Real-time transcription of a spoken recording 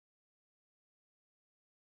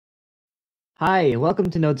Hi, welcome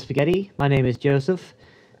to Node Spaghetti. My name is Joseph,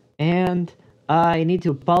 and I need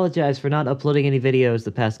to apologize for not uploading any videos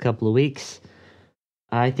the past couple of weeks.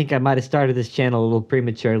 I think I might have started this channel a little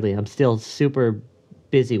prematurely. I'm still super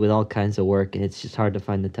busy with all kinds of work, and it's just hard to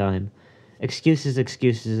find the time. Excuses,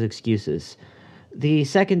 excuses, excuses. The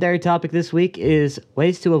secondary topic this week is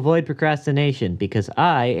ways to avoid procrastination, because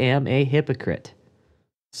I am a hypocrite.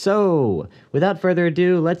 So, without further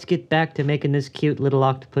ado, let's get back to making this cute little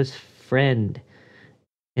octopus friend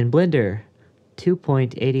in Blender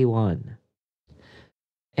 2.81.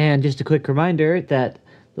 And just a quick reminder that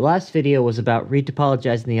the last video was about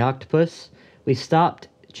retopologizing the octopus. We stopped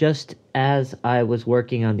just as I was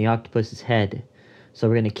working on the octopus's head. So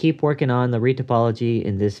we're going to keep working on the retopology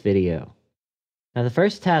in this video. Now the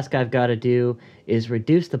first task I've got to do is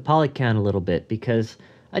reduce the poly count a little bit because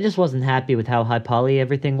I just wasn't happy with how high poly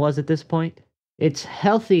everything was at this point. It's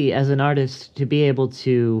healthy as an artist to be able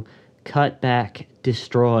to cut back,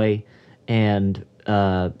 destroy, and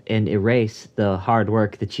erase the hard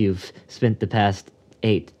work that you've spent the past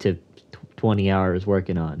 8 to 20 hours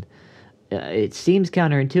working on. It seems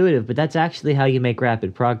counterintuitive, but that's actually how you make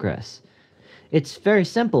rapid progress. It's very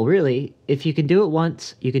simple, really. If you can do it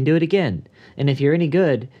once, you can do it again. And if you're any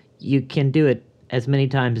good, you can do it as many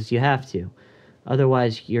times as you have to.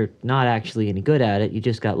 Otherwise, you're not actually any good at it, you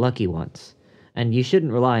just got lucky once. And you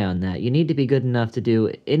shouldn't rely on that. You need to be good enough to do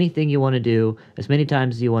anything you want to do as many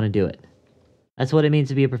times as you want to do it. That's what it means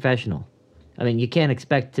to be a professional. I mean, you can't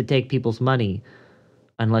expect to take people's money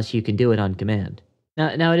unless you can do it on command.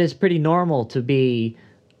 Now it is pretty normal to be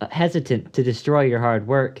hesitant to destroy your hard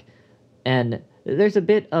work, and there's a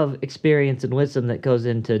bit of experience and wisdom that goes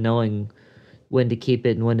into knowing when to keep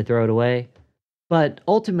it and when to throw it away. But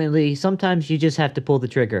ultimately, sometimes you just have to pull the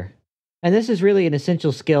trigger. And this is really an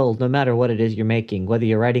essential skill no matter what it is you're making, whether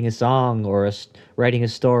you're writing a song or writing a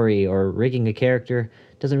story or rigging a character.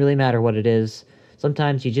 Doesn't really matter what it is.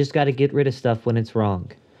 Sometimes you just got to get rid of stuff when it's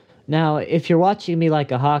wrong. Now, if you're watching me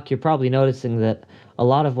like a hawk, you're probably noticing that a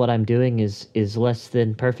lot of what I'm doing is less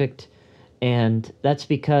than perfect. And that's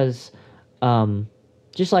because,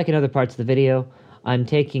 just like in other parts of the video, I'm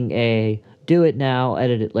taking a do it now,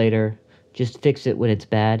 edit it later, just fix it when it's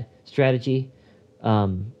bad strategy.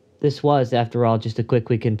 This was, after all, just a quick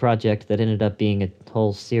weekend project that ended up being a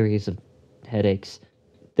whole series of headaches.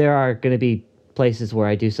 There are going to be places where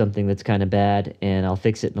I do something that's kind of bad, and I'll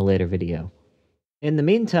fix it in a later video. In the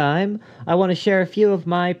meantime, I want to share a few of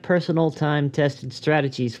my personal time-tested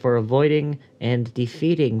strategies for avoiding and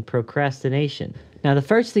defeating procrastination. Now, the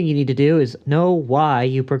first thing you need to do is know why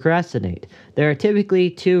you procrastinate. There are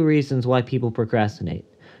typically 2 reasons why people procrastinate.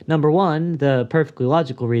 Number 1, the perfectly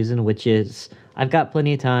logical reason, which is, I've got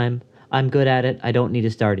plenty of time, I'm good at it, I don't need to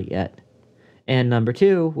start it yet. And number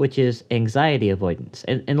 2, which is anxiety avoidance.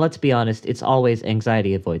 And let's be honest, it's always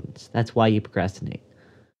anxiety avoidance. That's why you procrastinate.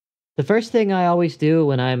 The first thing I always do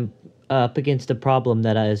when I'm up against a problem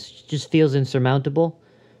that just feels insurmountable,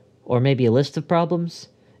 or maybe a list of problems,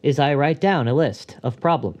 is I write down a list of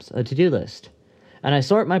problems, a to-do list. And I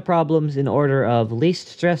sort my problems in order of least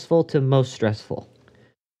stressful to most stressful.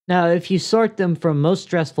 Now, if you sort them from most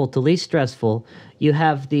stressful to least stressful, you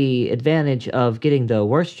have the advantage of getting the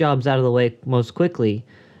worst jobs out of the way most quickly,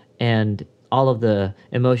 and all of the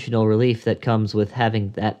emotional relief that comes with having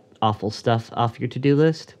that awful stuff off your to-do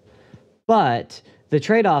list. But the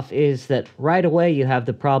trade-off is that right away you have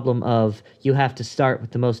the problem of you have to start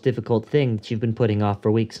with the most difficult thing that you've been putting off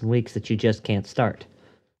for weeks and weeks that you just can't start.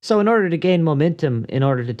 So in order to gain momentum, in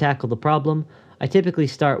order to tackle the problem, I typically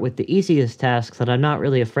start with the easiest tasks that I'm not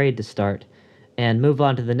really afraid to start, and move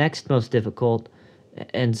on to the next most difficult,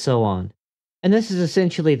 and so on. And this is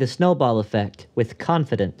essentially the snowball effect, with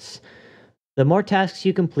confidence. The more tasks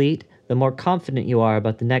you complete, the more confident you are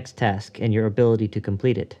about the next task and your ability to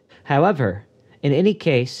complete it. However, in any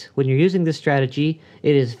case, when you're using this strategy,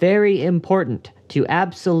 it is very important to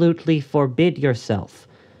absolutely forbid yourself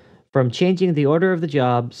from changing the order of the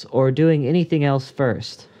jobs or doing anything else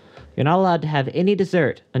first. You're not allowed to have any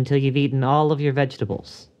dessert until you've eaten all of your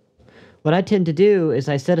vegetables. What I tend to do is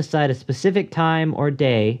I set aside a specific time or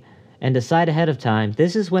day and decide ahead of time,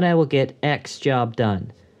 this is when I will get X job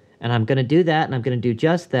done. And I'm going to do that, and I'm going to do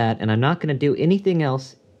just that, and I'm not going to do anything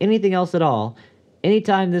else at all,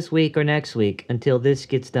 anytime this week or next week until this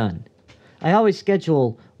gets done. I always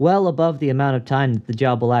schedule well above the amount of time that the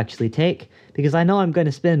job will actually take, because I know I'm going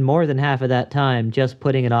to spend more than half of that time just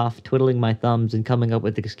putting it off, twiddling my thumbs, and coming up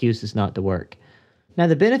with excuses not to work. Now,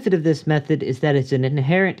 the benefit of this method is that it's an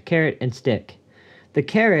inherent carrot and stick. The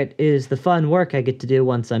carrot is the fun work I get to do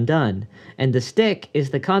once I'm done, and the stick is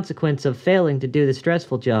the consequence of failing to do the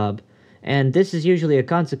stressful job, and this is usually a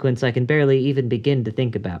consequence I can barely even begin to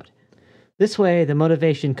think about. This way, the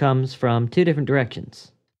motivation comes from two different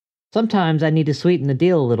directions. Sometimes I need to sweeten the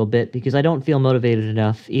deal a little bit because I don't feel motivated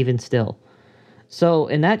enough, even still. So,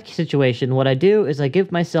 in that situation, what I do is I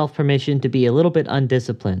give myself permission to be a little bit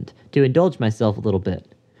undisciplined, to indulge myself a little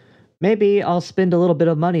bit. Maybe I'll spend a little bit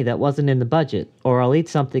of money that wasn't in the budget, or I'll eat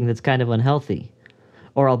something that's kind of unhealthy,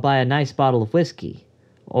 or I'll buy a nice bottle of whiskey,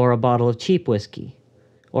 or a bottle of cheap whiskey,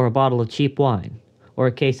 or a bottle of cheap wine, or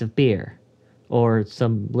a case of beer, or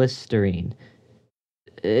some Listerine.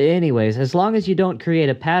 Anyways, as long as you don't create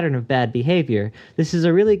a pattern of bad behavior, this is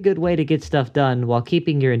a really good way to get stuff done while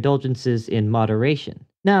keeping your indulgences in moderation.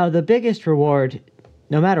 Now, the biggest reward,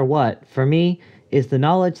 no matter what, for me, is the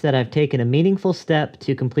knowledge that I've taken a meaningful step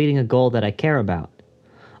to completing a goal that I care about.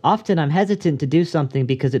 Often I'm hesitant to do something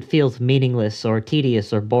because it feels meaningless or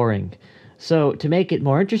tedious or boring. So, to make it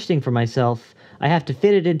more interesting for myself, I have to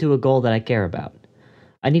fit it into a goal that I care about.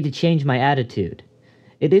 I need to change my attitude.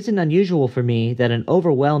 It isn't unusual for me that an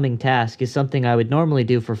overwhelming task is something I would normally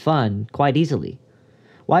do for fun quite easily.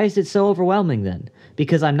 Why is it so overwhelming then?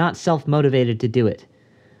 Because I'm not self-motivated to do it.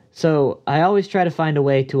 So, I always try to find a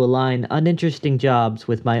way to align uninteresting jobs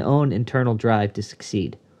with my own internal drive to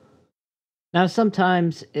succeed. Now,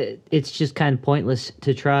 sometimes it's just kind of pointless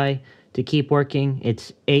to try to keep working.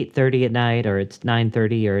 It's 8:30 at night, or it's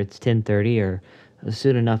 9:30, or it's 10:30, or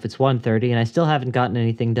soon enough it's 1:30, and I still haven't gotten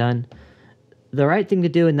anything done. The right thing to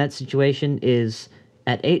do in that situation is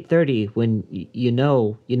at 8:30, when you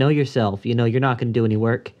know yourself, you know you're not going to do any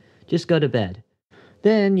work, just go to bed.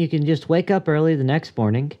 Then you can just wake up early the next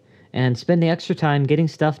morning and spend the extra time getting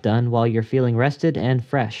stuff done while you're feeling rested and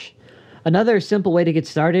fresh. Another simple way to get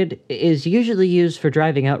started is usually used for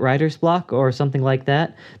driving out writer's block or something like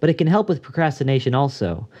that, but it can help with procrastination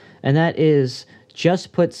also, and that is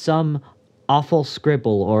just put some awful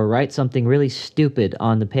scribble or write something really stupid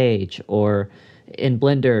on the page, or in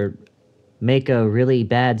Blender, make a really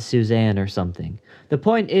bad Suzanne or something. The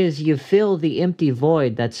point is you fill the empty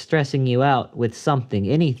void that's stressing you out with something,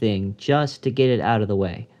 anything, just to get it out of the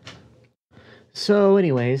way. So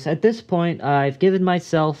anyways, at this point, I've given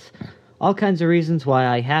myself all kinds of reasons why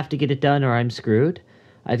I have to get it done or I'm screwed.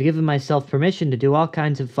 I've given myself permission to do all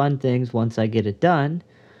kinds of fun things once I get it done.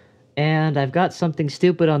 And I've got something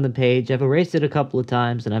stupid on the page. I've erased it a couple of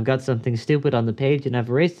times, and I've got something stupid on the page, and I've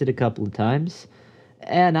erased it a couple of times.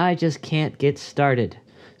 And I just can't get started.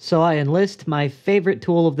 So I enlist my favorite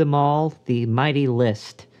tool of them all, the mighty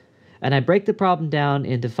list. And I break the problem down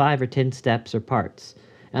into 5 or 10 steps or parts.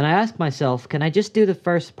 And I ask myself, can I just do the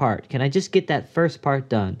first part? Can I just get that first part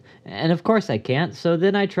done? And of course I can't, so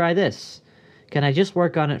then I try this. Can I just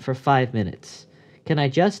work on it for 5 minutes? Can I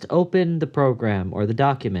just open the program or the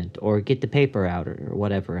document or get the paper out or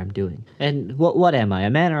whatever I'm doing? And what am I, a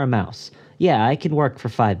man or a mouse? Yeah, I can work for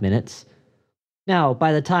 5 minutes. Now,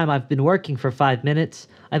 by the time I've been working for 5 minutes,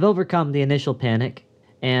 I've overcome the initial panic,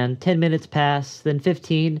 and 10 minutes pass, then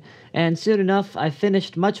 15, and soon enough I've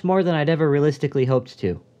finished much more than I'd ever realistically hoped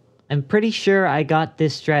to. I'm pretty sure I got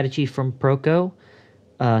this strategy from Proko,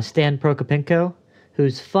 Stan Prokopenko,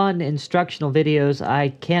 whose fun instructional videos I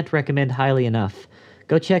can't recommend highly enough.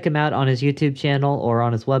 Go check him out on his YouTube channel or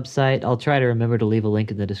on his website. I'll try to remember to leave a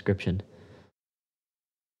link in the description.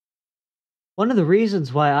 One of the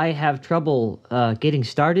reasons why I have trouble getting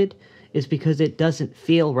started is because it doesn't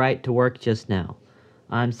feel right to work just now.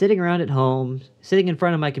 I'm sitting around at home, sitting in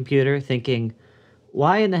front of my computer, thinking,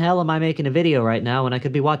 why in the hell am I making a video right now when I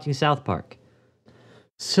could be watching South Park?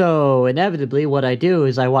 So, inevitably, what I do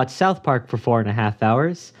is I watch South Park for 4.5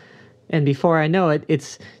 hours, and before I know it,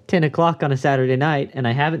 it's 10 o'clock on a Saturday night, and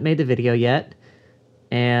I haven't made the video yet,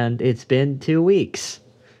 and it's been 2 weeks.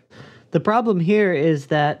 The problem here is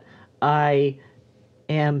that I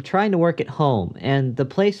am trying to work at home, and the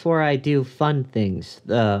place where I do fun things,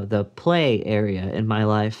 the play area in my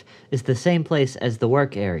life, is the same place as the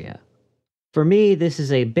work area. For me, this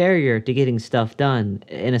is a barrier to getting stuff done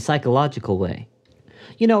in a psychological way.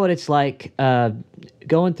 You know what it's like,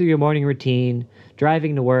 going through your morning routine,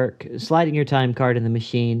 driving to work, sliding your time card in the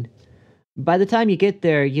machine. By the time you get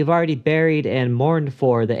there, you've already buried and mourned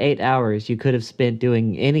for the 8 hours you could have spent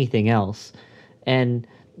doing anything else, and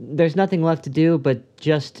there's nothing left to do but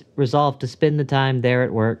just resolve to spend the time there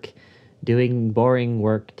at work, doing boring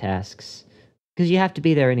work tasks, because you have to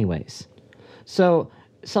be there anyways. So,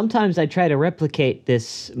 sometimes I try to replicate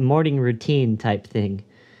this morning routine type thing,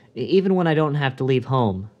 even when I don't have to leave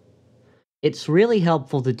home. It's really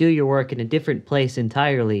helpful to do your work in a different place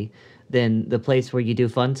entirely than the place where you do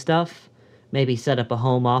fun stuff, maybe set up a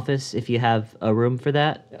home office if you have a room for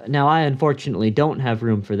that. Now, I unfortunately don't have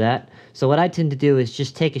room for that, so what I tend to do is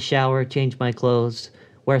just take a shower, change my clothes,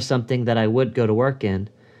 wear something that I would go to work in,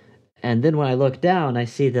 and then when I look down, I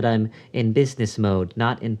see that I'm in business mode,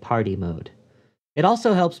 not in party mode. It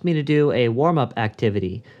also helps me to do a warm-up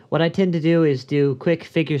activity. What I tend to do is do quick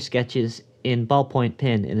figure sketches in ballpoint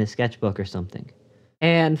pen in a sketchbook or something.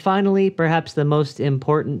 And finally, perhaps the most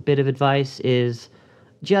important bit of advice is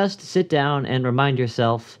just sit down and remind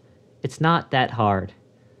yourself it's not that hard.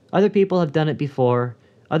 Other people have done it before,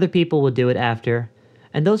 other people will do it after,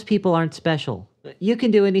 and those people aren't special. You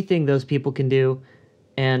can do anything those people can do,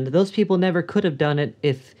 and those people never could have done it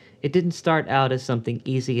if it didn't start out as something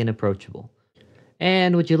easy and approachable.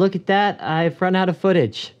 And would you look at that, I've run out of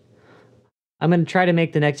footage. I'm going to try to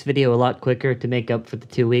make the next video a lot quicker to make up for the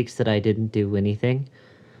 2 weeks that I didn't do anything.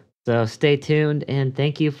 So stay tuned, and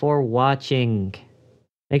thank you for watching.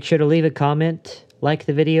 Make sure to leave a comment, like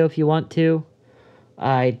the video if you want to.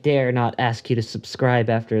 I dare not ask you to subscribe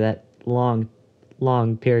after that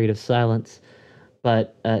long period of silence,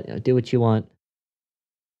 but do what you want.